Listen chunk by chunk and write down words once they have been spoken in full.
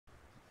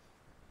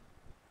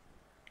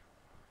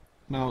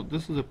Now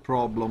this is a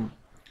problem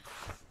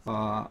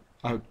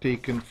I've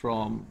taken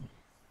from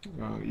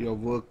your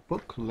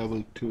workbook,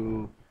 level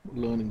 2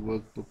 learning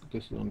workbook.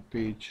 This is on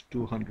page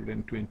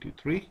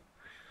 223.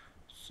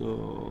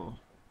 So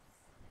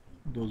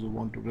those who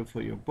want to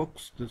refer your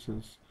books, this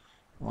is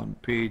on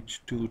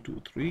page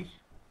 223.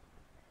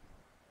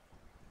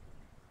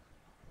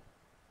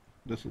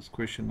 This is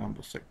question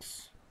number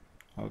 6.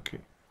 Okay.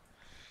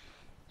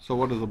 So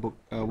what does the book?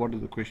 What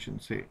does the question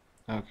say?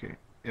 Okay.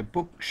 A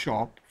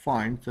bookshop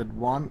finds that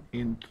 1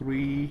 in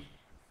 3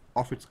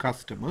 of its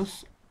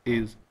customers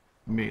is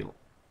male.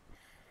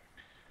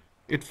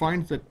 It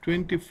finds that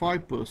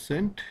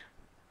 25%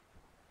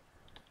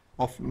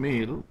 of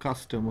male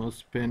customers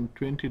spend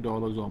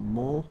 $20 or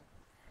more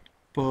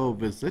per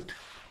visit,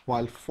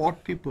 while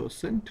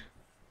 40%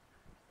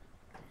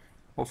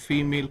 of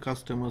female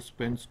customers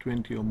spends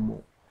 20 or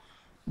more.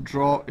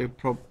 Draw a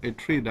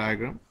tree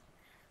diagram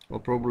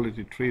or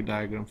probability tree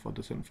diagram for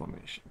this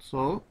information.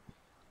 So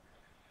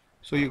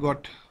you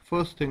got,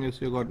 first thing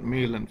is you got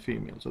male and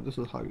female. So this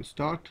is how you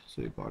start.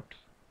 So you got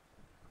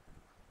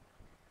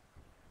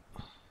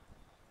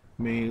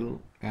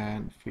male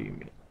and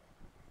female.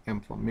 M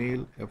for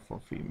male, F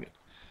for female.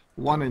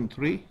 1 in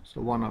 3,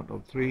 so 1 out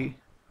of 3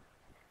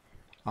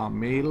 are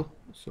male,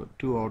 so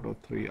 2 out of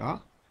 3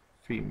 are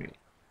female.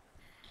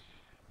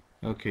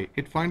 Okay,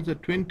 it finds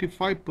that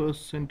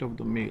 25% of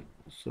the male,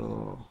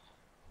 so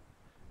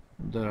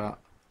there are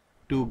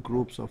 2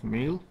 groups of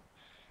male.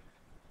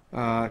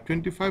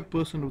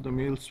 25% of the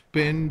male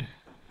spend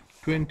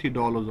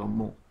 $20 or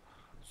more,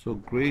 so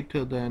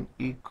greater than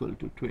equal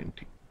to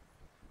 $20.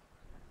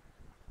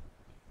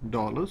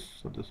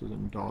 So this is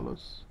in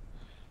dollars,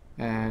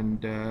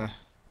 and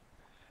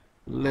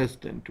less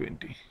than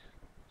 20,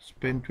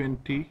 spend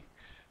 $20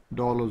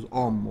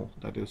 or more,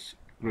 that is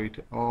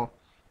greater, or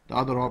the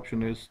other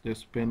option is they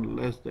spend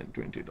less than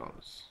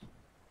 $20.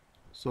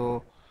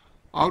 So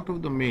out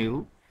of the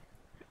male,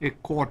 a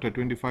quarter,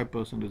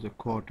 25% is a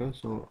quarter,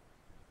 so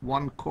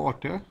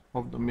 1/4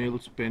 of the male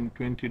spend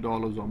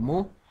 $20 or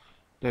more.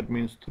 That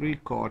means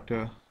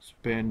 3/4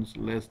 spends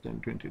less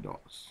than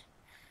 $20.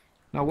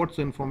 Now what's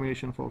the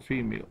information for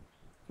female?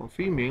 For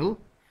female,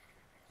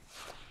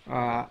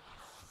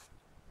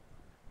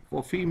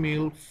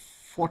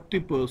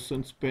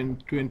 40%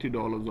 spend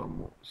 $20 or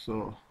more.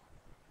 So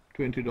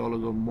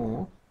 $20 or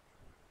more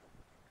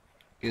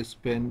is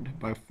spent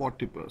by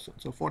 40%.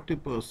 So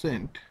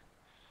 40%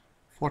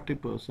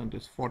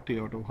 is 40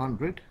 out of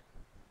 100.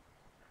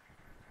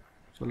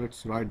 So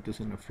let's write this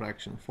in a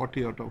fraction.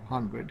 40 out of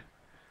 100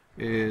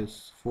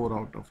 is 4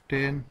 out of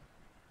 10,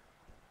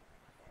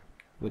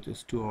 which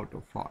is 2 out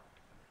of 5.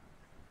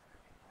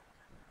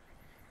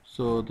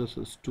 So this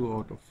is 2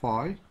 out of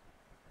 5.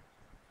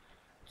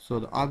 So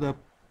the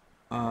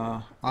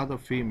other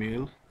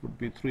female would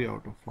be 3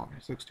 out of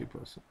 5,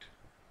 60%.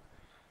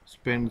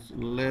 Spends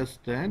less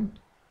than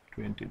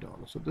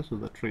 $20. So this is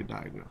the tree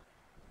diagram.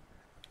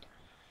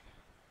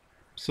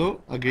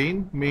 So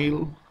again,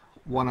 male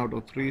 1 out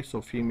of 3, so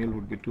female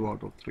would be 2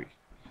 out of 3.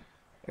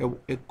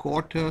 A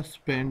quarter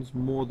spends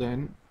more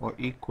than or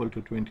equal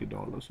to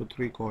 $20, so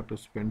 3/4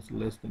 spends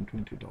less than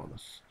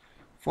 $20.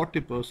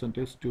 40%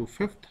 is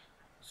 2/5,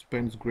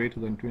 spends greater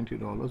than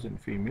 $20 in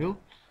female,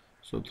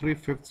 so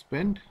 3/5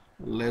 spend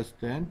less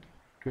than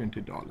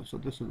 $20. So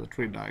this is the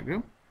tree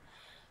diagram.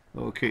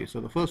 Okay, so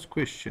the first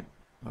question.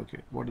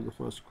 Okay, what is the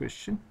first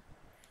question?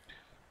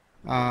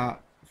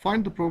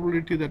 Find the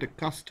probability that a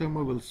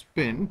customer will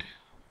spend.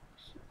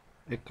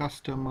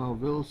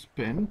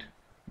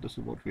 This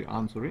is what we're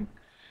answering.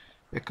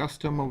 A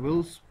customer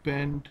will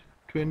spend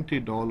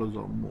 $20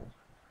 or more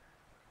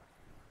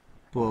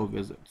per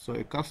visit. So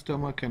a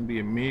customer can be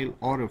a male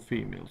or a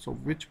female. So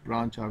which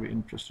branch are we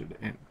interested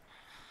in?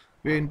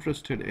 We're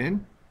interested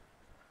in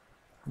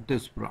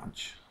this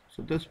branch.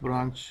 So this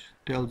branch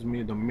tells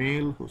me the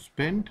male who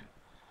spent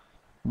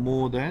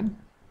more than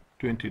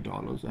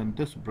 $20, and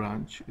this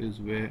branch is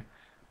where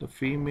the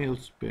female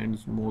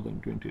spends more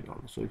than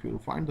 $20. So if you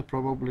find the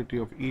probability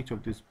of each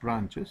of these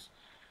branches,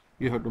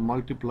 you have to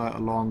multiply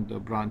along the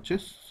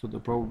branches. So the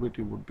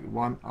probability would be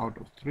 1 out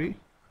of 3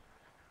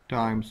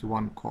 times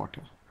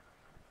 1/4.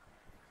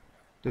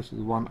 This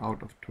is 1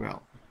 out of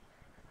 12.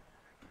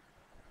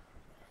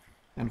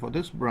 And for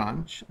this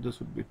branch, this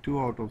would be 2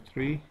 out of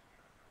 3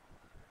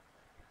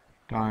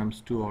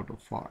 times 2 out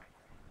of 5,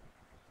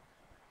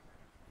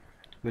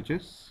 which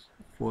is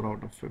 4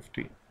 out of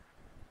 15.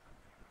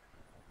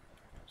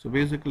 So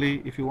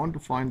basically, if you want to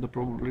find the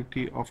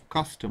probability of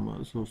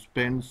customers who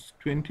spends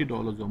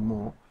 $20 or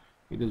more,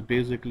 it is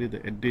basically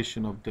the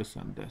addition of this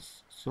and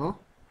this. So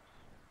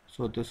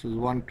this is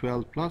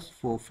 1/12 plus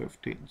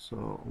 4/15.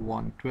 So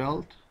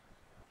 1/12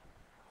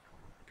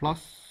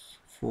 plus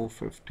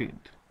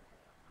 4/15.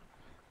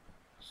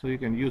 So you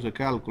can use a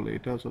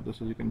calculator. So this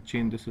is, you can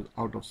change this is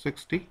out of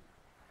 60.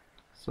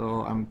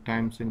 So I'm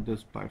timesing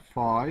this by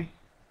 5.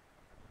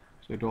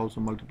 So it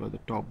also multiply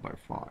the top by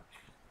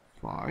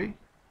 5.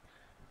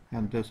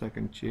 And this I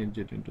can change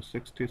it into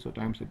 60. So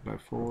times it by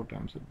 4,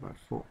 times it by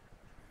 4.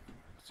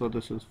 So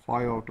this is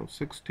 5 out of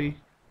 60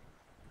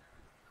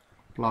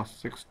 plus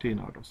 16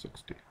 out of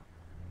 60,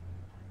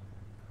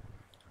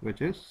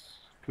 which is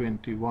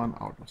 21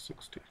 out of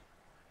 60.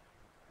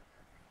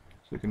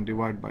 So you can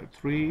divide by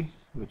 3,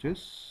 which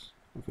is,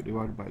 if you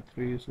divide by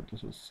 3, so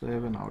this is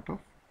 7 out of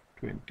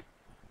 20.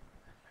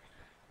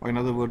 Or in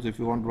other words, if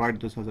you want to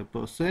write this as a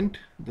percent,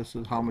 this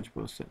is how much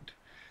percent.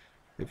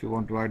 If you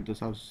want to write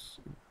this as,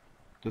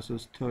 this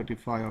is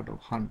 35 out of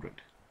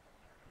 100.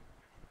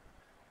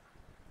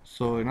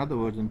 So in other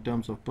words, in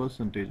terms of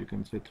percentage, you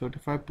can say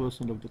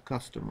 35% of the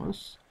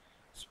customers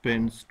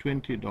spends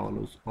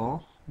 $20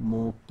 or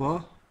more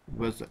per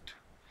visit.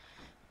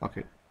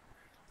 Okay,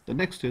 the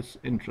next is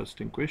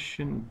interesting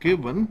question.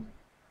 Given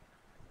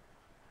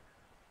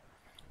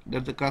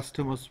that the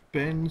customer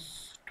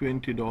spends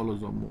 $20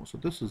 or more, so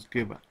this is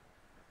given,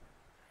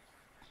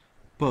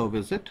 per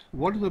visit,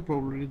 what is the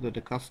probability that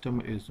the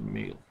customer is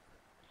male?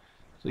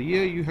 So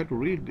here you have to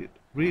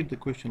read the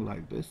question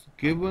like this.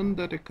 Given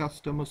that a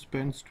customer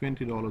spends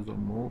 $20 or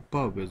more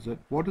per visit,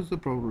 what is the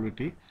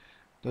probability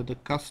that the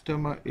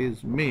customer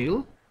is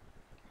male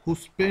who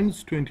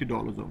spends $20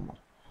 or more?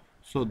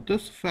 So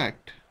this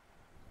fact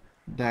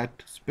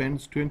that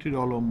spends $20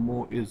 or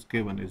more is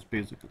given, is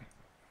basically.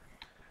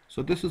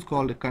 So this is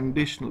called a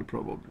conditional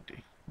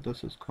probability.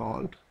 This is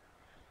called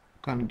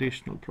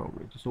conditional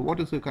probability. So what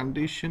is the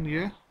condition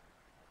here?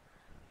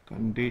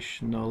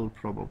 Conditional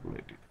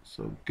probability.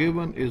 So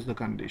given is the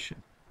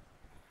condition.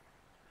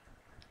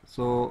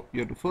 So you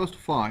have to first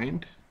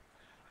find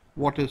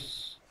what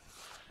is,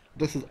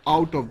 this is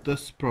out of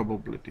this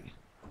probability.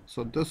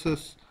 So this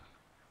is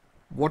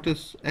what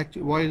is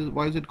actually,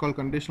 why is it called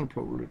conditional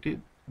probability?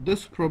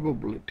 This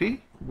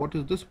probability, what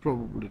is this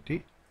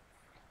probability?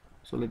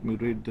 So let me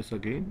read this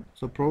again.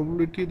 So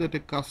probability that a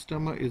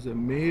customer is a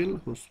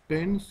male who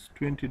spends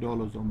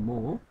 $20 or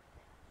more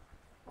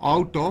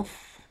out of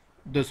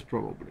this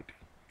probability.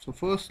 So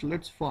first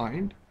let's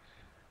find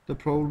the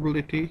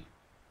probability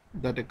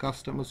that a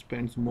customer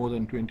spends more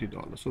than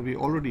 $20. So we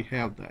already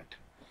have that.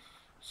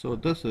 So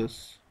this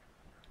is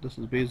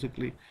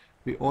basically,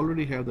 we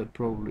already have that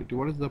probability.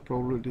 What is the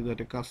probability that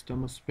a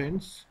customer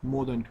spends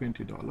more than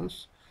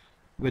 $20?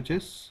 Which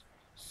is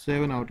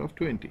 7 out of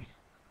 20.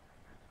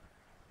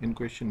 In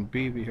question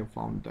B we have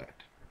found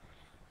that.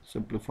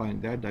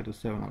 Simplifying that, that is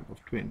 7 out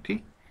of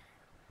 20.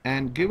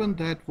 And given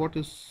that, what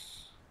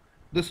is,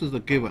 this is the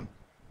given.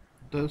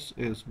 This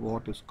is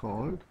what is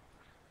called,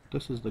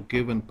 this is the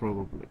given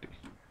probability,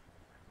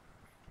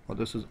 or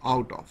this is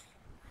out of.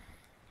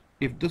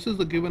 If this is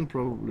the given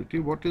probability,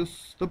 what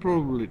is the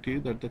probability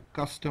that the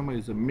customer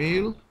is a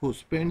male who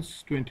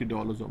spends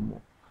 $20 or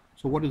more?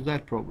 So what is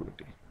that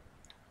probability?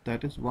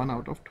 That is 1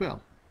 out of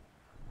 12.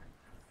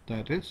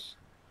 That is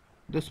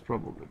this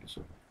probability.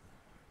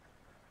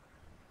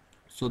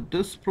 So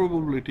this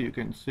probability, you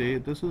can say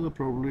this is the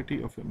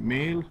probability of a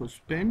male who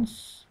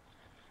spends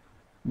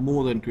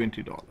more than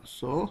 $20.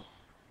 So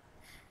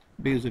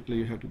basically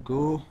you have to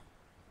go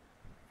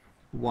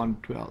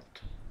 1/12.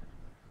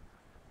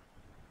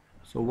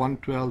 So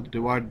 1/12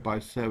 divided by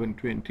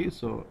 720.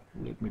 So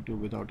let me do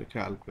without a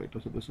calculator.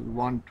 So this is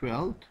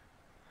 1/12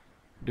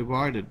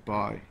 divided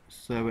by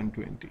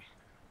 720.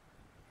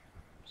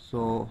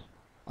 So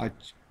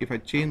if I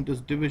change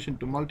this division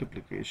to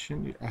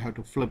multiplication, I have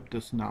to flip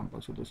this number.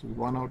 So this is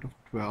 1 out of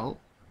 12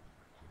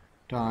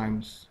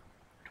 times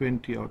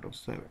 20 out of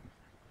 7.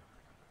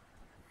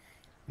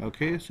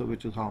 Okay, so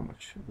which is how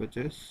much? Which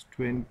is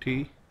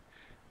 20.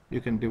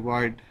 You can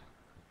divide,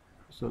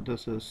 so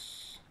this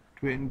is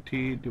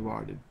 20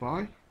 divided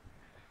by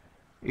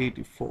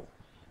 84.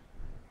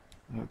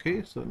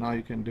 Okay, so now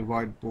you can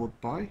divide both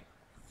by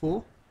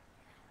 4.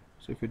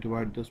 So if you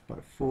divide this by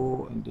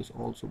 4 and this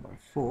also by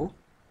 4,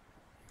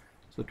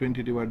 so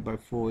 20 divided by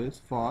 4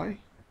 is 5,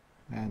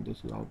 and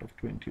this is out of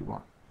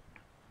 21.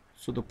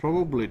 So the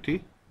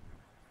probability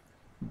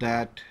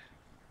that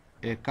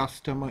a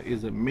customer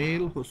is a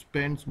male who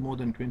spends more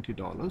than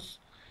 $20,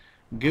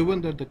 given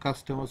that the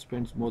customer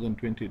spends more than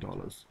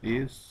 $20,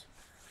 is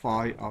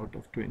 5 out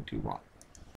of 21.